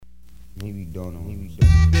Maybe don't know.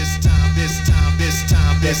 This time, this time, this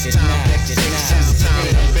time, this time, this time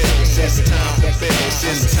to build, this time to build,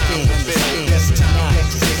 this time to build, this time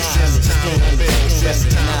to build, this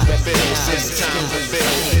time to build, this time to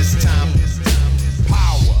build, this time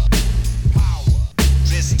power,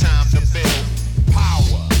 this time to build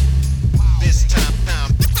power, this time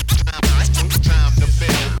to build power, this time to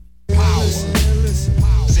build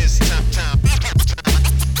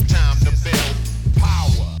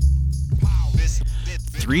power.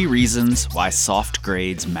 3 reasons why soft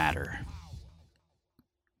grades matter.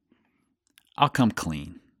 I'll come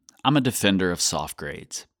clean. I'm a defender of soft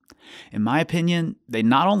grades. In my opinion, they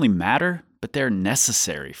not only matter, but they're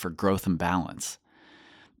necessary for growth and balance.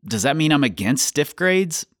 Does that mean I'm against stiff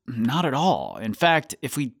grades? Not at all. In fact,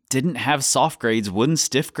 if we didn't have soft grades, wouldn't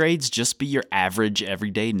stiff grades just be your average,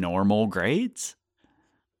 everyday, normal grades?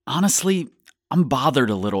 Honestly, I'm bothered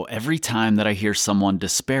a little every time that I hear someone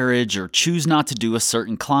disparage or choose not to do a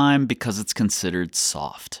certain climb because it's considered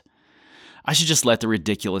soft. I should just let the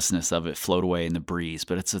ridiculousness of it float away in the breeze,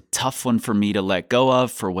 but it's a tough one for me to let go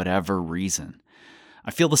of for whatever reason.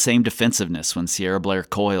 I feel the same defensiveness when Sierra Blair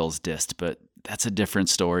Coils dissed, but that's a different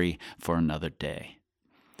story for another day.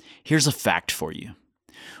 Here's a fact for you.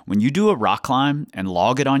 When you do a rock climb and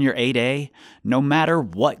log it on your 8A, no matter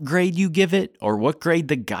what grade you give it or what grade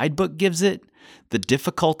the guidebook gives it, the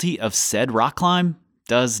difficulty of said rock climb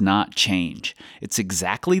does not change. It's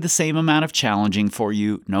exactly the same amount of challenging for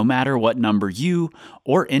you, no matter what number you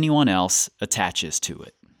or anyone else attaches to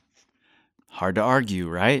it. Hard to argue,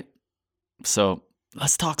 right? So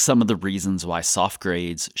let's talk some of the reasons why soft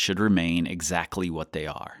grades should remain exactly what they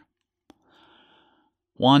are.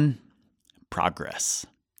 1. Progress.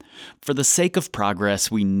 For the sake of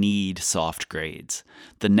progress, we need soft grades.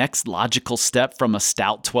 The next logical step from a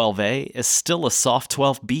stout 12A is still a soft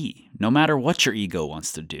 12B, no matter what your ego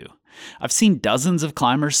wants to do. I've seen dozens of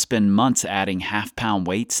climbers spend months adding half-pound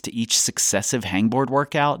weights to each successive hangboard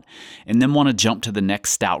workout and then want to jump to the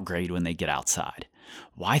next stout grade when they get outside.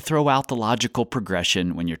 Why throw out the logical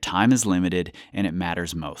progression when your time is limited and it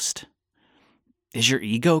matters most? Is your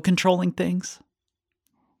ego controlling things?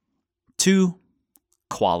 2.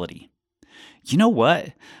 Quality. You know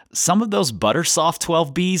what? Some of those butter soft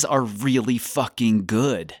 12Bs are really fucking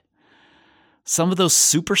good. Some of those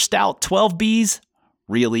super stout 12Bs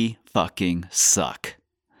really fucking suck.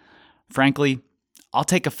 Frankly, I'll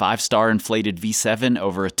take a 5-star inflated V7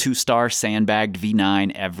 over a 2-star sandbagged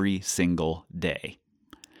V9 every single day.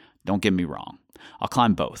 Don't get me wrong. I'll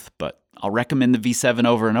climb both, but I'll recommend the V7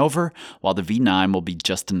 over and over, while the V9 will be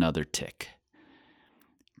just another tick.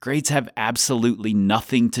 Grades have absolutely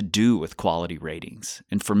nothing to do with quality ratings.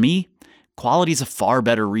 And for me, quality is a far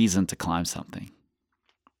better reason to climb something.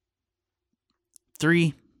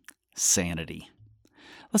 3. Sanity.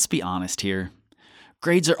 Let's be honest here.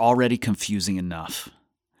 Grades are already confusing enough.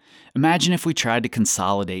 Imagine if we tried to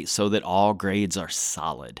consolidate so that all grades are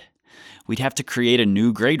solid. We'd have to create a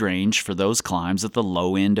new grade range for those climbs at the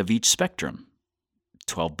low end of each spectrum.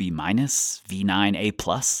 12B-,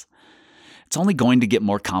 V9A+. It's only going to get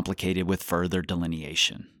more complicated with further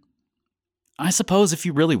delineation. I suppose if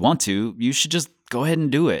you really want to, you should just go ahead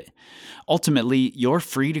and do it. Ultimately, you're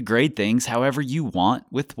free to grade things however you want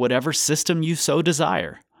with whatever system you so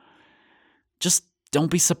desire. Just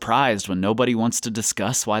don't be surprised when nobody wants to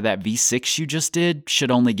discuss why that V6 you just did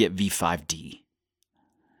should only get V5D.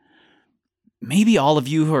 Maybe all of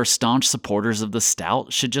you who are staunch supporters of the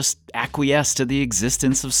stout should just acquiesce to the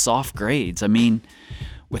existence of soft grades. I mean,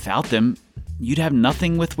 without them, you'd have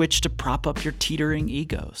nothing with which to prop up your teetering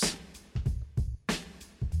egos.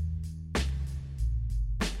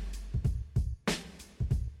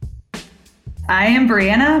 I am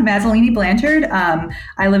Briana, Mazzolini-Blanchard.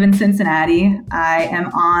 I live in Cincinnati. I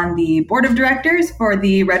am on the board of directors for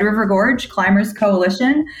the Red River Gorge Climbers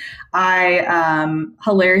Coalition. I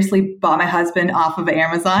hilariously bought my husband off of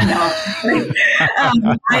Amazon. No,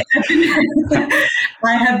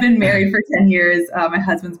 I have been married for 10 years. My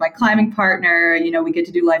husband's my climbing partner. You know, we get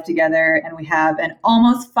to do life together, and we have an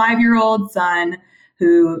almost 5-year-old son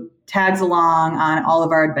who tags along on all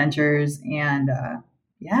of our adventures. And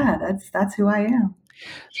yeah, that's who I am.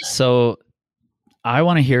 So I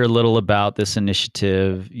want to hear a little about this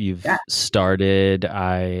initiative you've started.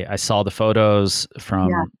 I saw the photos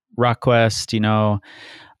from RockQuest,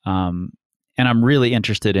 and I'm really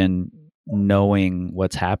interested in knowing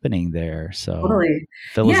what's happening there. So totally.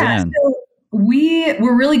 Fill us in. So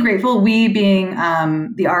we're really grateful. We being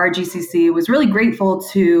the RGCC was really grateful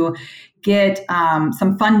to get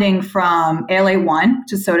some funding from ALA One,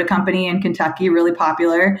 which is a soda company in Kentucky, really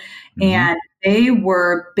popular. Mm-hmm. And they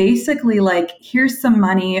were basically like, here's some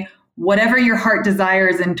money. whatever your heart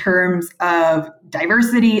desires in terms of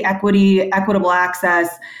diversity, equity, equitable access,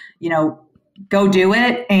 go do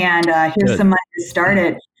it. And here's some money to start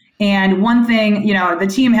it. And one thing, the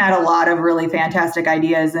team had a lot of really fantastic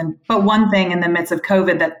ideas. But one thing in the midst of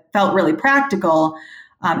COVID that felt really practical,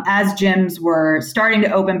 as gyms were starting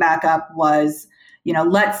to open back up, was,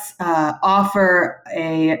 let's offer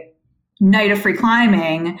a night of free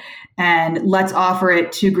climbing, and let's offer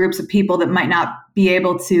it to groups of people that might not be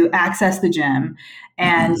able to access the gym.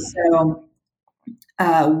 And so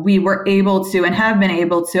we were able to, and have been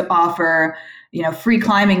able to, offer free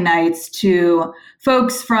climbing nights to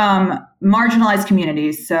folks from marginalized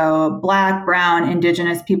communities. So Black, Brown,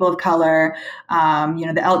 Indigenous, people of color,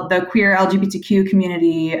 the queer LGBTQ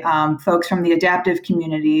community, folks from the adaptive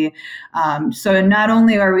community. So not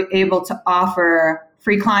only are we able to offer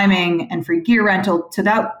free climbing and free gear rental to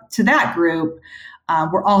that group,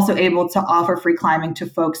 we're also able to offer free climbing to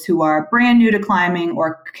folks who are brand new to climbing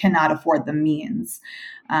or cannot afford the means.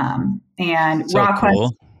 And so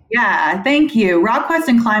cool. Yeah, thank you. RockQuest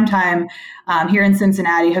and Climb Time here in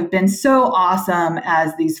Cincinnati have been so awesome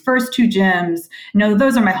as these first two gyms.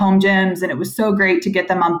 Those are my home gyms, and it was so great to get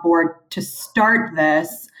them on board to start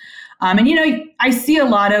this. I see a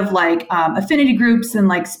lot of affinity groups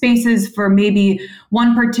and spaces for maybe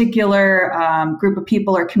one particular group of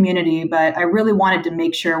people or community, but I really wanted to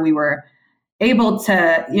make sure we were able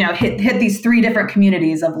to, hit these three different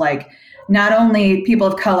communities of not only people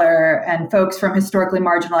of color and folks from historically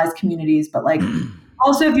marginalized communities, but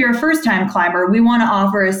also if you're a first-time climber, we want to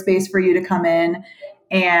offer a space for you to come in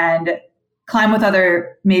and climb with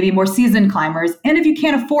other maybe more seasoned climbers. And if you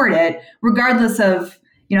can't afford it, regardless of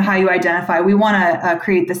how you identify, we want to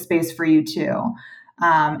create the space for you too.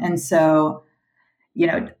 And so,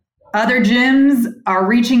 other gyms are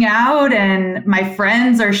reaching out, and my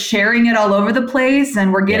friends are sharing it all over the place,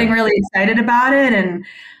 and we're getting really excited about it. And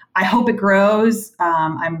I hope it grows.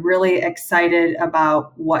 I'm really excited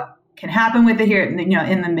about what can happen with it here,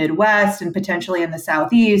 in the Midwest and potentially in the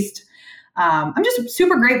Southeast. I'm just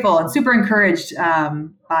super grateful and super encouraged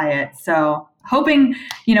by it. So hoping,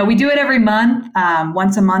 we do it every month,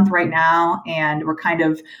 once a month right now, and we're kind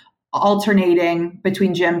of alternating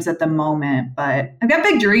between gyms at the moment. But I've got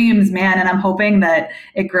big dreams, man, and I'm hoping that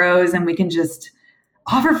it grows and we can just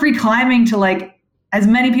offer free climbing to as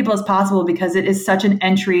many people as possible, because it is such an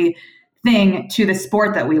entry thing to the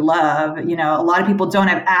sport that we love. A lot of people don't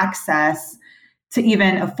have access to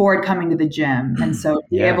even afford coming to the gym. And so to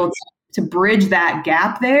be able to bridge that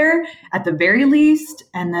gap there at the very least,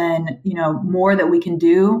 and then, more that we can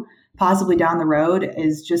do possibly down the road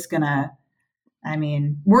is just gonna,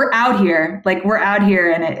 we're out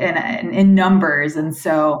here in numbers. And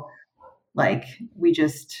so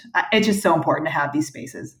it's just so important to have these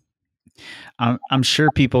spaces. I'm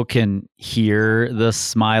sure people can hear the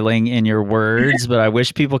smiling in your words, but I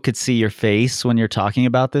wish people could see your face when you're talking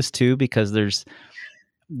about this too, because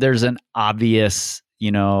there's an obvious,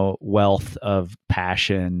 wealth of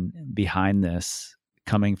passion behind this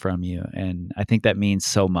coming from you. And I think that means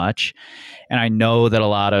so much. And I know that a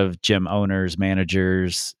lot of gym owners,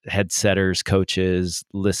 managers, head setters, coaches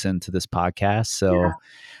listen to this podcast. So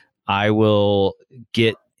I will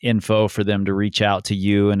get info for them to reach out to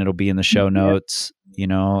you, and it'll be in the show notes.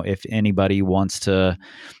 If anybody wants to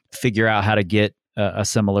figure out how to get a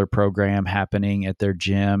similar program happening at their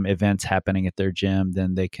gym, events happening at their gym,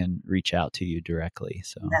 then they can reach out to you directly.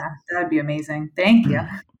 So that'd be amazing. Thank you.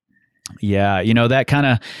 Yeah. That kind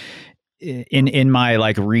of in my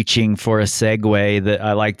reaching for a segue that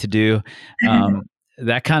I like to do,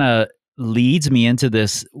 that kind of leads me into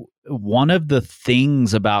this. One of the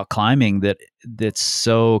things about climbing that's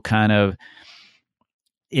so kind of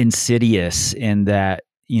insidious in that,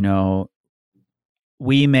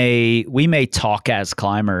 we may talk as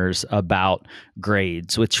climbers about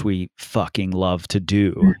grades, which we fucking love to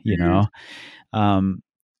do, and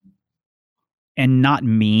not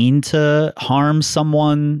mean to harm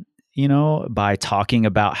someone, by talking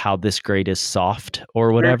about how this grade is soft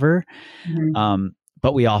or whatever.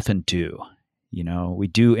 But we often do. We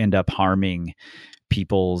do end up harming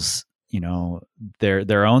people's,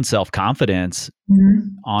 their own self-confidence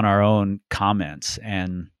on our own comments.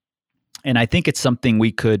 And I think it's something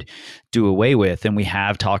we could do away with. And we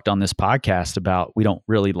have talked on this podcast about, we don't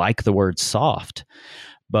really like the word soft.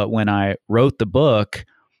 But when I wrote the book,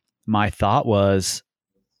 my thought was,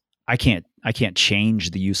 I can't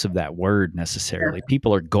change the use of that word necessarily.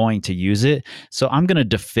 People are going to use it. So I'm going to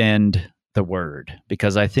defend the word,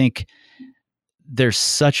 because I think there's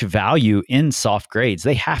such value in soft grades.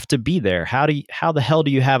 They have to be there. How the hell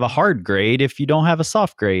do you have a hard grade if you don't have a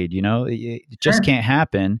soft grade? It just can't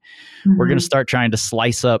happen. Mm-hmm. We're going to start trying to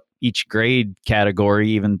slice up each grade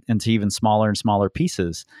category into even smaller and smaller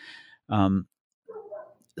pieces.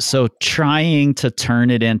 So trying to turn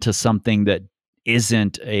it into something that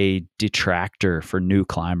isn't a detractor for new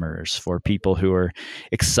climbers, for people who are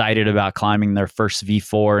excited about climbing their first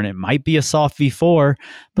V4, and it might be a soft V4,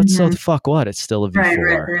 but so the fuck what? It's still a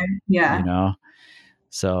V4. Right. Yeah.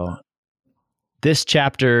 So this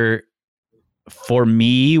chapter for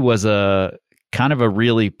me was a kind of a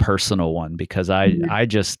really personal one, because I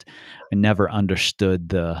never understood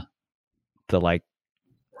the like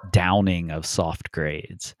downing of soft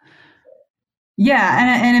grades.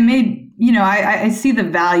 Yeah. And it made, I see the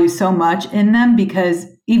value so much in them, because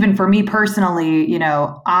even for me personally,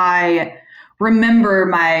 I remember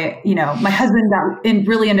my husband got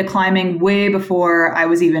really into climbing way before I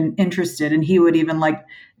was even interested. And he would even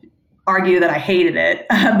argue that I hated it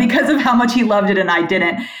because of how much he loved it and I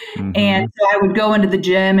didn't. Mm-hmm. And so I would go into the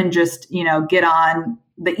gym and just, get on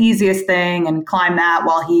the easiest thing and climb that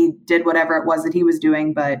while he did whatever it was that he was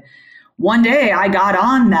doing. But one day I got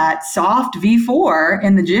on that soft V4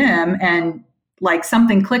 in the gym, and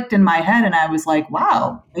something clicked in my head, and I was like,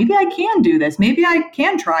 wow, maybe I can do this. Maybe I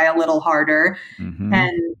can try a little harder. Mm-hmm.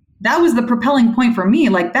 And that was the propelling point for me.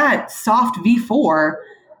 That soft V4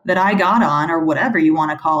 that I got on, or whatever you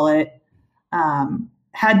want to call it,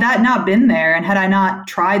 had that not been there, and had I not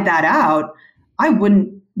tried that out, I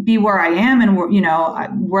wouldn't be where I am and,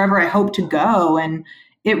 wherever I hope to go. And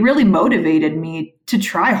it really motivated me to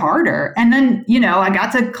try harder. And then, I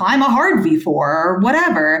got to climb a hard V4 or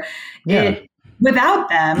whatever. Yeah. Without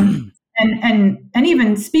them, and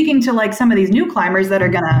even speaking to some of these new climbers that are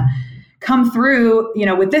going to come through,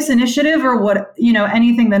 with this initiative or what,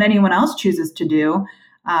 anything that anyone else chooses to do,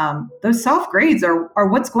 those soft grades are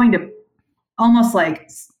what's going to almost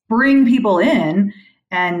bring people in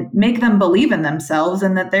and make them believe in themselves,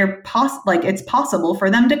 and that it's possible for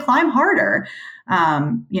them to climb harder.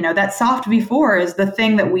 That soft V4 is the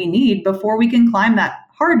thing that we need before we can climb that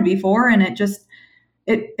hard V4. And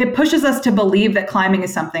it pushes us to believe that climbing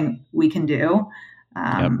is something we can do.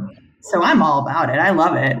 So I'm all about it. I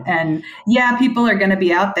love it. And yeah, people are going to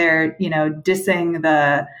be out there, dissing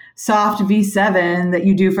the soft V7 that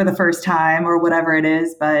you do for the first time or whatever it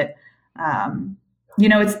is. But,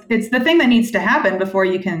 it's the thing that needs to happen before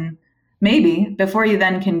you then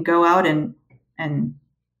can go out and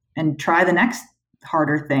try the next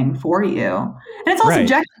harder thing for you. And it's all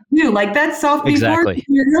subjective too. That soft V4 is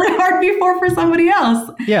really hard V4 for somebody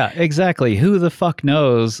else. Yeah, exactly. Who the fuck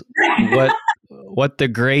knows what the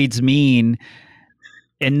grades mean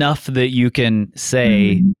enough that you can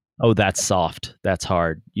say, oh, that's soft, that's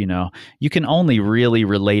hard. You can only really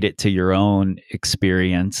relate it to your own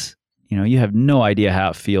experience. You have no idea how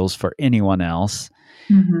it feels for anyone else.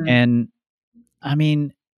 Mm-hmm. And I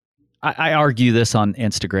mean, I argue this on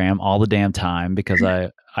Instagram all the damn time, because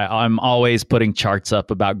I'm always putting charts up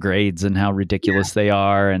about grades and how ridiculous they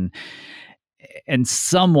are. And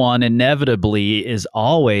someone inevitably is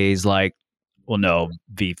always like, well, no,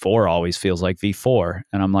 V4 always feels like V4.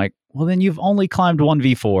 And I'm like, well, then you've only climbed one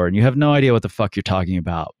V4 and you have no idea what the fuck you're talking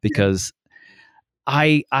about, because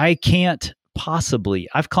I can't possibly,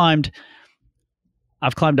 I've climbed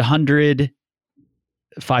 100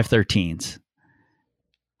 513s.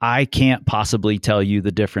 I can't possibly tell you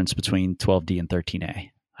the difference between 12D and 13A.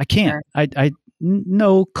 I can't. Sure. I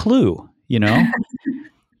no clue,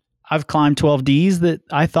 I've climbed 12Ds that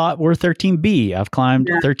I thought were 13B. I've climbed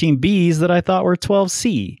 13Bs that I thought were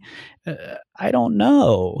 12C. I don't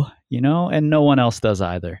know, and no one else does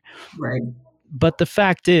either. Right. But the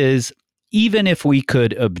fact is, even if we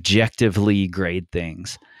could objectively grade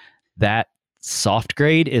things, that soft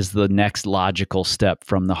grade is the next logical step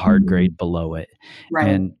from the hard grade below it. Right.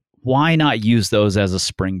 And why not use those as a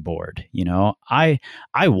springboard? I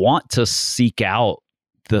want to seek out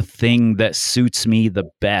the thing that suits me the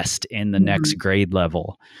best in the next grade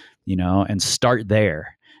level, and start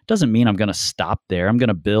there. Doesn't mean I'm going to stop there. I'm going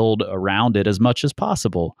to build around it as much as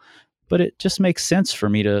possible. But it just makes sense for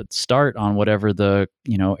me to start on whatever the,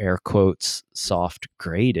 air quotes, soft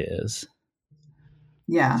grade is.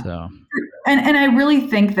 Yeah. So. And I really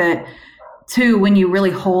think that too, when you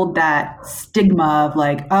really hold that stigma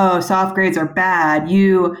of oh, soft grades are bad,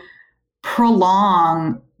 you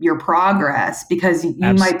prolong your progress, because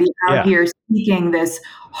you might be out here seeking this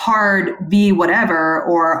hard V whatever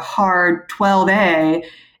or hard 12A,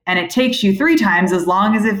 and it takes you 3 times as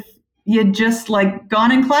long as if you'd just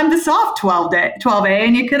gone and climbed the soft 12A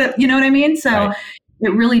and you could have, you know what I mean? So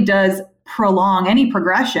it really does prolong any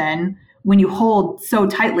progression when you hold so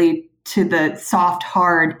tightly to the soft,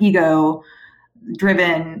 hard,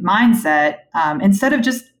 ego-driven mindset, instead of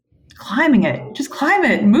just climbing it. Just climb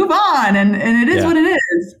it and move on. And it is what it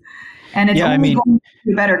is. And it's only going to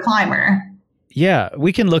be a better climber. Yeah,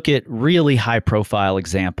 we can look at really high-profile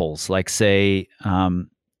examples, like say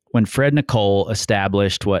when Fred Nicole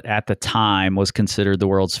established what at the time was considered the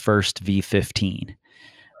world's first V15,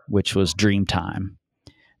 which was Dreamtime.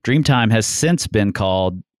 Dreamtime has since been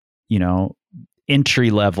called,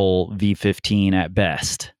 entry-level V15 at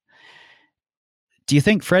best. Do you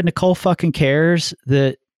think Fred Nicole fucking cares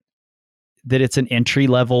that it's an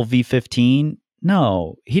entry-level V15?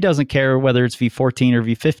 No, he doesn't care whether it's V14 or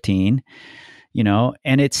V15.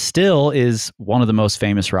 And it still is one of the most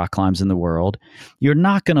famous rock climbs in the world. You're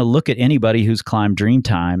not going to look at anybody who's climbed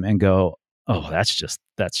Dreamtime and go, "Oh, that's just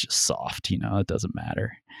soft." It doesn't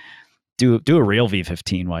matter. Do a real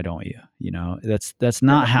V15. Why don't you? That's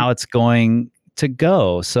not how it's going to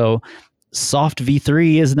go. So soft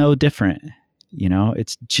V3 is no different.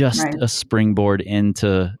 It's just a springboard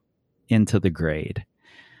into the grade.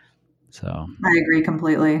 So I agree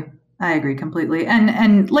completely.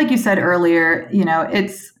 And like you said earlier,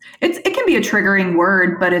 it can be a triggering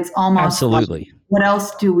word, but it's almost absolutely. Like, what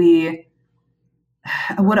else do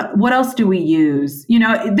we use?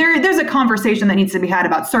 There's a conversation that needs to be had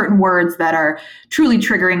about certain words that are truly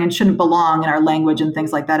triggering and shouldn't belong in our language and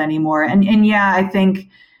things like that anymore. And I think,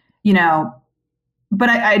 but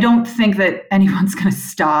I don't think that anyone's going to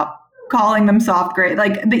stop calling them soft grade.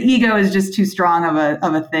 Like the ego is just too strong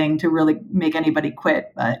of a thing to really make anybody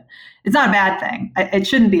quit, but it's not a bad thing. It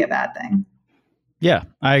shouldn't be a bad thing. Yeah,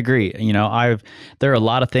 I agree. There are a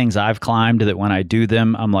lot of things I've climbed that when I do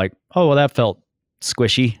them, I'm like, oh, well, that felt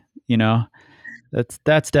squishy.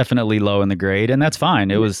 That's definitely low in the grade, and that's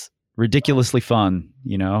fine. It was ridiculously fun.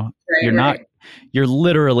 You're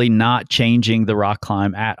literally not changing the rock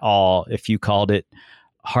climb at all if you called it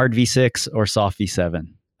hard V6 or soft V7.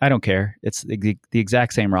 I don't care. It's the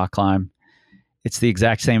exact same rock climb. It's the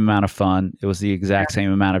exact same amount of fun. It was the exact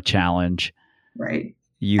same amount of challenge. Right.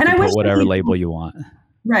 You can put whatever label you want.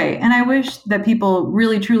 Right. And I wish that people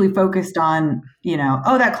really, truly focused on,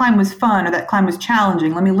 oh, that climb was fun or that climb was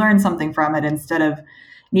challenging. Let me learn something from it instead of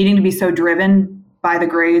needing to be so driven by the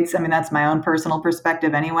grades. I mean, that's my own personal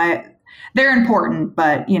perspective anyway. They're important,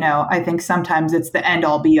 but, I think sometimes it's the end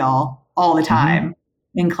all be all the time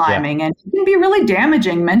in climbing. And it can be really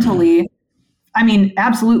damaging mentally. I mean,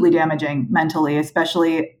 absolutely damaging mentally,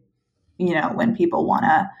 especially, when people want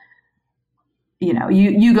to,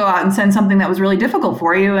 you go out and send something that was really difficult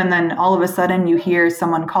for you. And then all of a sudden you hear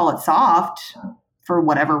someone call it soft for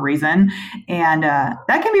whatever reason. And that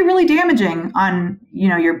can be really damaging on,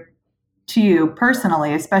 to you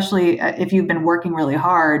personally, especially if you've been working really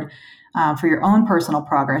hard for your own personal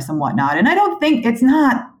progress and whatnot. And I don't think it's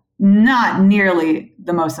not nearly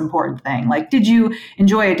the most important thing. Like, did you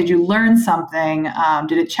enjoy it? Did you learn something?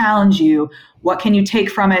 Did it challenge you? What can you take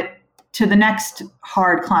from it to the next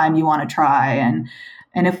hard climb you want to try? And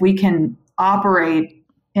if we can operate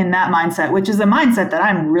in that mindset, which is a mindset that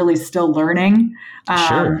I'm really still learning.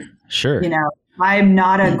 Sure. I'm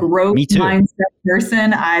not a growth mindset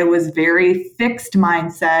person. I was very fixed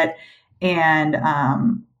mindset. And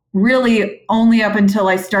really only up until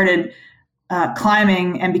I started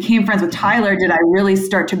climbing and became friends with Tyler did I really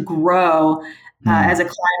start to grow as a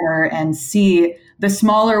climber and see the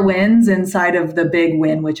smaller wins inside of the big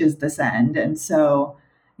win, which is this end. And so,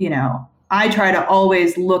 I try to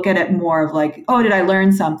always look at it more of like, oh, did I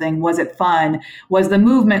learn something? Was it fun? Was the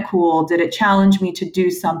movement cool? Did it challenge me to do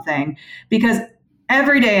something? Because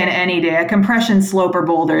every day and any day, a compression slope or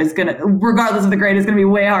boulder is going to, regardless of the grade, is going to be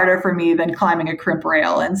way harder for me than climbing a crimp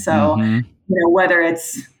rail. And so, whether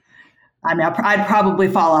it's, I'd probably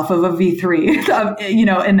fall off of a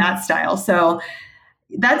V3, in that style. So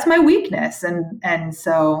that's my weakness. And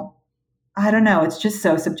so I don't know, it's just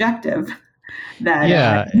so subjective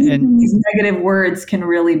that these negative words can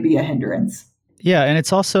really be a hindrance. Yeah. And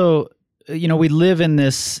it's also, we live in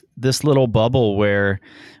this little bubble where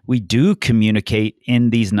we do communicate in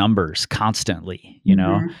these numbers constantly,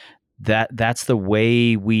 that's the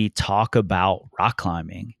way we talk about rock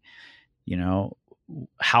climbing.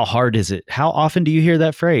 How hard is it? How often do you hear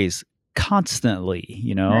that phrase?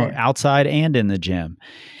 Constantly, right. Outside and in the gym.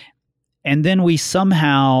 And then we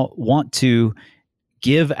somehow want to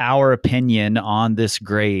give our opinion on this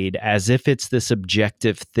grade as if it's this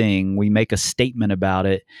objective thing. We make a statement about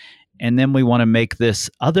it. And then we want to make this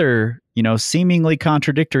other, seemingly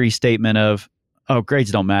contradictory statement of, oh,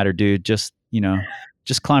 grades don't matter, dude. Just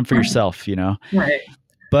climb for yourself, Right.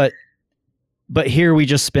 But But here we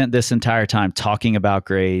just spent this entire time talking about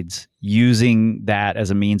grades, using that as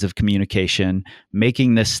a means of communication,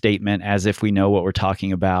 making this statement as if we know what we're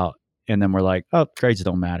talking about. And then we're like, oh, grades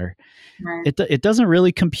don't matter. Right. It doesn't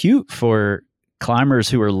really compute for climbers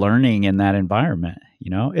who are learning in that environment.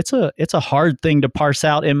 It's a hard thing to parse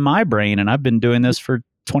out in my brain. And I've been doing this for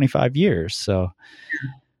 25 years. So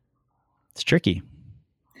it's tricky.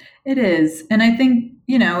 It is. And I think,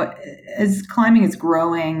 as climbing is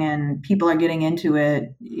growing and people are getting into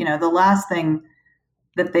it, the last thing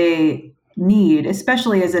that they need,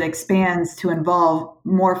 especially as it expands to involve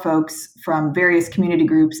more folks from various community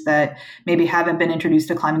groups that maybe haven't been introduced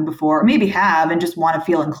to climbing before, or maybe have and just want to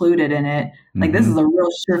feel included in it. Like this is a real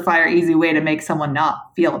surefire, easy way to make someone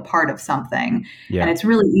not feel a part of something. Yeah. And it's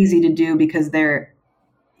really easy to do because there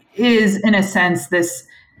is, in a sense, this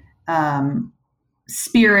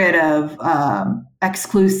spirit of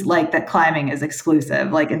exclusive, like that climbing is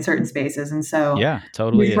exclusive, like in certain spaces. And so yeah,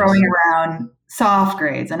 totally throwing around soft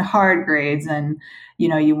grades and hard grades, and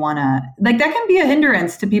you want to, like, that can be a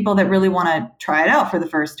hindrance to people that really want to try it out for the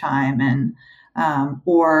first time, and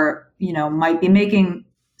or might be making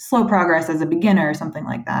slow progress as a beginner or something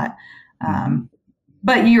like that.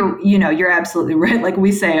 But you're absolutely right. Like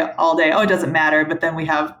we say all day, oh, it doesn't matter, but then we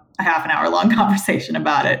have a half an hour long conversation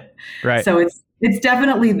about it. Right. So it's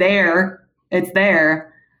definitely there. It's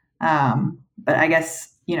there. But I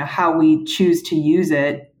guess, how we choose to use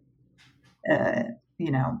it,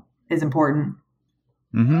 is important.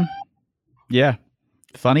 Mm-hmm. Yeah.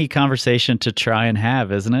 Funny conversation to try and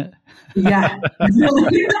have, isn't it? Yeah.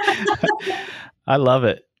 I love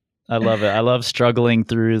it. I love struggling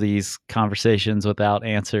through these conversations without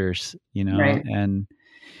answers, right.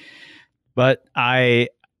 But I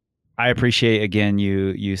appreciate, again,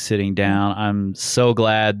 you sitting down. I'm so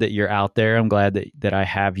glad that you're out there. I'm glad that I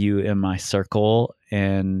have you in my circle,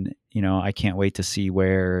 and, I can't wait to see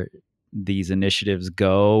where these initiatives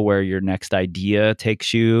go, where your next idea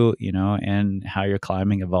takes you, and how your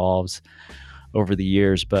climbing evolves over the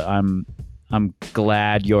years. But I'm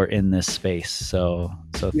glad you're in this space. So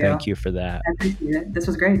thank you for that. I appreciate it. This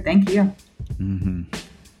was great. Thank you. Mm-hmm.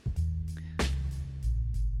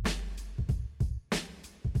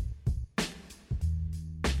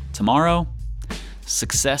 Tomorrow,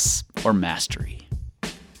 success or mastery.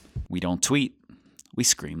 We don't tweet, we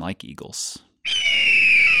scream like eagles.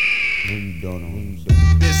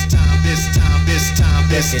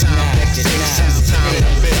 This time,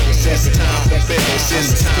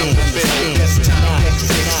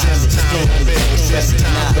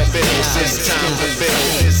 to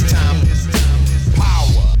build.